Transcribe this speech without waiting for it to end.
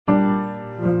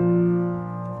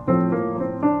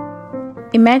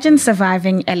Imagine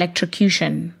surviving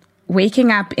electrocution,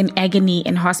 waking up in agony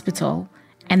in hospital,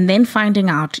 and then finding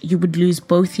out you would lose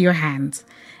both your hands.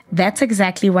 That's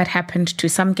exactly what happened to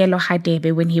Samkelo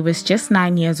Radebe when he was just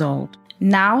 9 years old.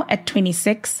 Now, at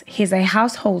 26, he's a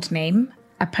household name,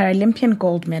 a Paralympian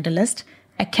gold medalist,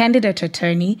 a candidate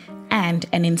attorney, and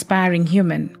an inspiring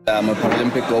human. I'm a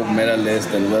Paralympic gold medalist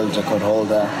and world record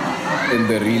holder in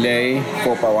the relay,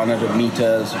 4x100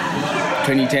 meters,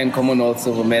 2010 Commonwealth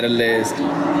silver medalist,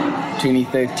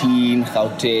 2013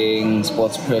 Gauteng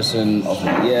Sportsperson of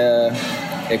the Year,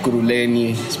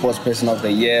 Ekurhuleni Sportsperson of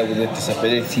the Year with a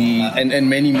disability, and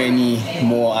many, many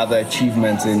more other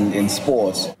achievements in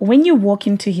sports. When you walk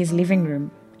into his living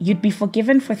room, you'd be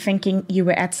forgiven for thinking you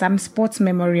were at some sports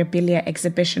memorabilia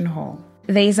exhibition hall.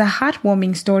 There is a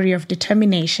heartwarming story of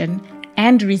determination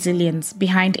and resilience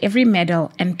behind every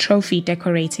medal and trophy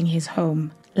decorating his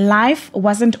home. Life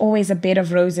wasn't always a bed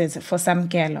of roses for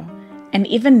Samkelo, and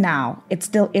even now it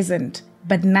still isn't,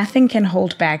 but nothing can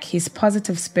hold back his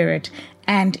positive spirit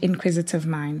and inquisitive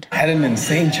mind. I had an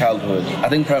insane childhood. I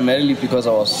think primarily because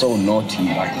I was so naughty.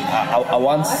 I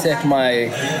once set my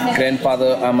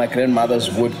grandmother's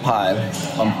wood pile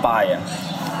on fire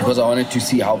because I wanted to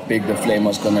see how big the flame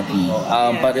was going to be.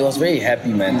 But it was very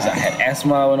happy, man. I had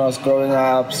asthma when I was growing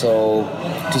up, so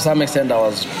to some extent I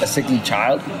was a sickly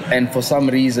child. And for some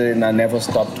reason, I never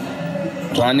stopped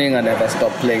running, I never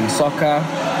stopped playing soccer,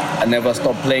 I never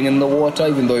stopped playing in the water,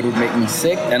 even though it would make me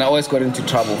sick, and I always got into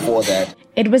trouble for that.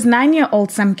 It was 9-year-old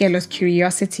Samkelo's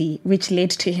curiosity which led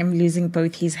to him losing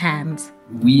both his hands.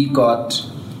 We got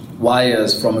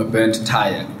wires from a burnt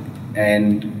tire,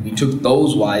 and we took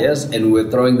those wires and we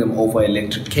were throwing them over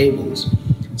electric cables.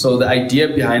 So the idea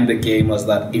behind the game was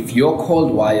that if your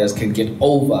cold wires can get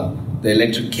over the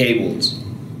electric cables,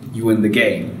 you win the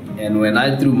game. And when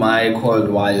I threw my coiled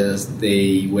wires,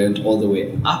 they went all the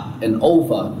way up and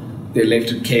over the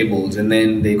electric cables, and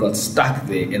then they got stuck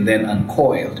there and then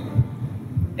uncoiled.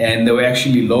 And they were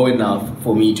actually low enough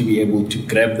for me to be able to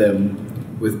grab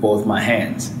them with both my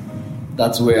hands.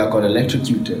 That's where I got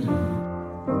electrocuted.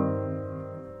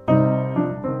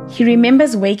 He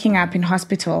remembers waking up in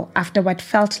hospital after what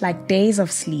felt like days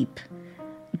of sleep.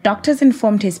 Doctors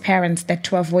informed his parents that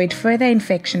to avoid further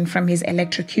infection from his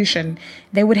electrocution,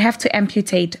 they would have to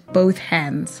amputate both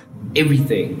hands.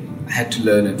 Everything, I had to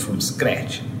learn it from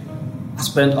scratch. I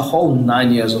spent a whole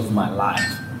 9 years of my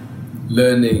life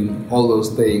learning all those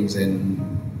things, and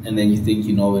then you think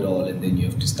you know it all, and then you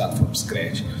have to start from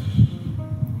scratch.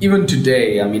 Even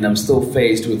today, I'm still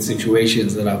faced with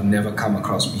situations that I've never come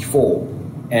across before,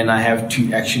 and I have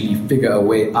to actually figure a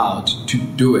way out to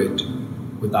do it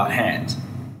without hands.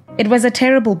 It was a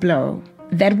terrible blow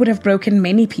that would have broken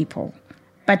many people.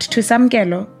 But to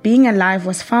Samkelo, being alive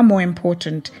was far more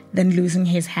important than losing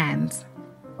his hands.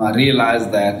 I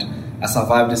realized that I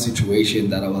survived a situation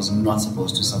that I was not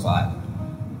supposed to survive.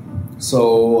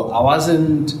 So I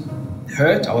wasn't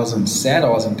hurt, I wasn't sad, I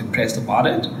wasn't depressed about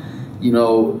it.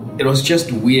 It was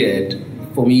just weird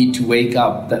for me to wake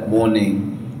up that morning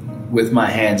with my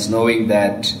hands, knowing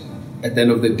that at the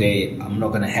end of the day, I'm not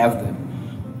going to have them.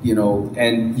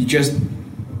 And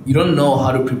you don't know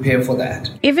how to prepare for that.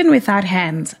 Even without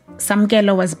hands,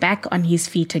 Samkelo was back on his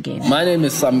feet again. My name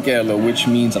is Samkelo, which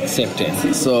means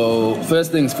acceptance. So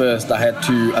first things first, I had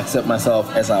to accept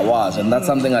myself as I was, and that's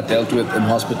something I dealt with in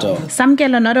hospital.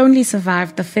 Samkelo not only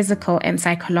survived the physical and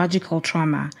psychological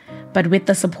trauma, but with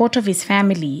the support of his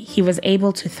family, he was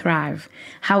able to thrive.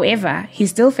 However, he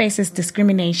still faces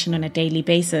discrimination on a daily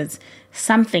basis,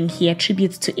 something he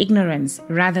attributes to ignorance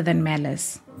rather than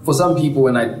malice. For some people,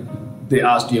 when they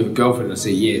ask, do you have a girlfriend? I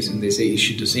say yes, and they say, is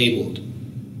she disabled?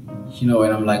 And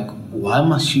I'm like, why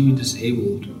must she be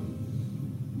disabled?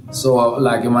 So,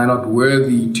 am I not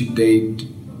worthy to date,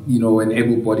 an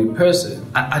able-bodied person?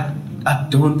 I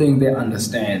don't think they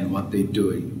understand what they're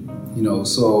doing.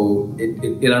 So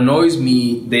it annoys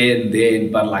me there and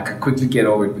then, but I quickly get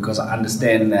over it because I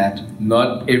understand that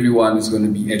not everyone is going to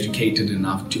be educated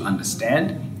enough to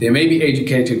understand. They may be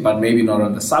educated, but maybe not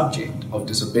on the subject of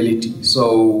disability.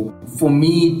 So for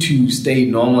me to stay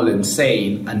normal and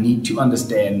sane, I need to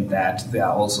understand that there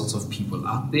are all sorts of people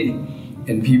out there,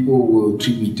 and people will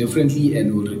treat me differently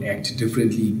and will react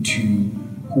differently to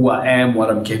who I am, what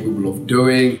I'm capable of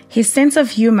doing. His sense of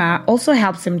humor also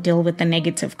helps him deal with the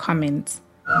negative comments.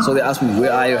 So they ask me,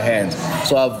 where are your hands?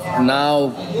 So I've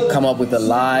now come up with a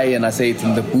lie, and I say it's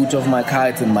in the boot of my car,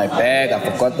 it's in my bag,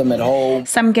 I forgot them at home.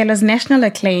 Samkelo's national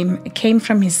acclaim came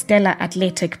from his stellar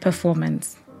athletic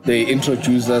performance. they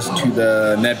introduced us to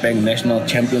the Nedbank National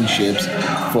Championships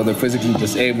for the physically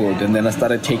disabled, and then I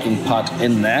started taking part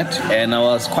in that, and I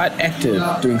was quite active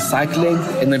doing cycling,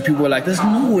 and then people were like, there's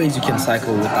no ways you can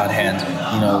cycle without hands.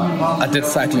 I did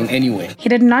cycling anyway. He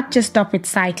did not just stop with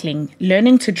cycling.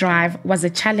 Learning to drive was a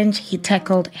challenge he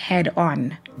tackled head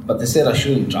on. But they said I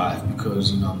shouldn't drive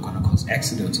because, I'm going to cause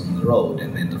accidents on the road,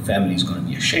 and then the family's going to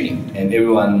be ashamed. And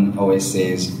everyone always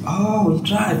says, oh, you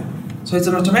drive, so it's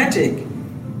an automatic.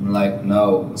 I'm like,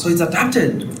 no. So it's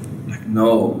adapted? I'm like,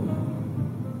 no.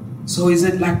 So is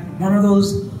it like one of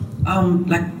those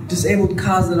disabled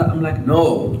cars that I'm like,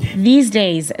 no. These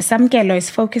days, Samkelo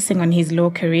is focusing on his law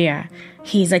career.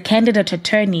 He is a candidate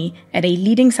attorney at a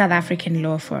leading South African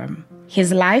law firm.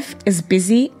 His life is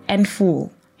busy and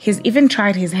full. He's even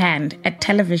tried his hand at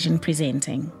television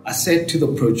presenting. I said to the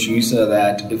producer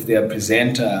that if their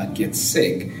presenter gets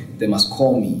sick, they must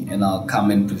call me and I'll come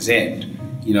and present.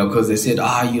 Because they said,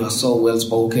 you are so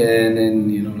well-spoken,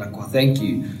 and, I'm like, well, thank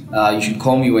you. You should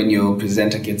call me when your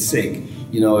presenter gets sick,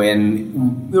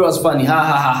 and it was funny, ha,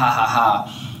 ha, ha, ha, ha,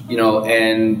 ha,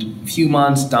 and a few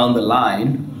months down the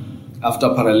line, after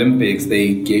Paralympics,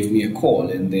 they gave me a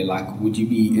call, and they're like, would you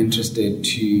be interested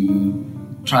to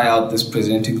try out this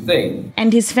presenting thing?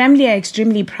 And his family are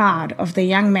extremely proud of the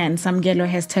young man Samkelo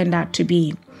has turned out to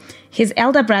be. His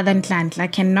elder brother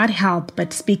Nhlanhla cannot help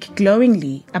but speak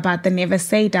glowingly about the never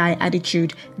say die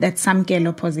attitude that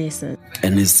Samkelo possesses.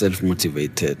 And he's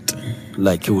self-motivated.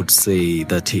 Like he would say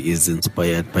that he is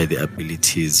inspired by the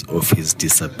abilities of his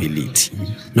disability.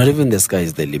 Not even the sky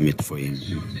is the limit for him.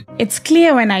 It's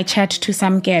clear when I chat to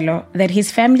Samkelo that his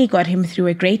family got him through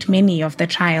a great many of the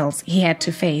trials he had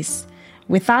to face.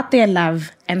 Without their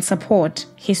love and support,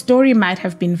 his story might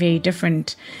have been very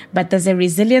different, but there's a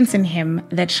resilience in him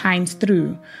that shines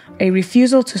through, a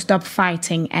refusal to stop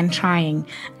fighting and trying,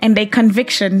 and a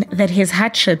conviction that his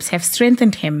hardships have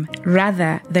strengthened him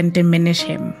rather than diminish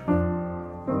him.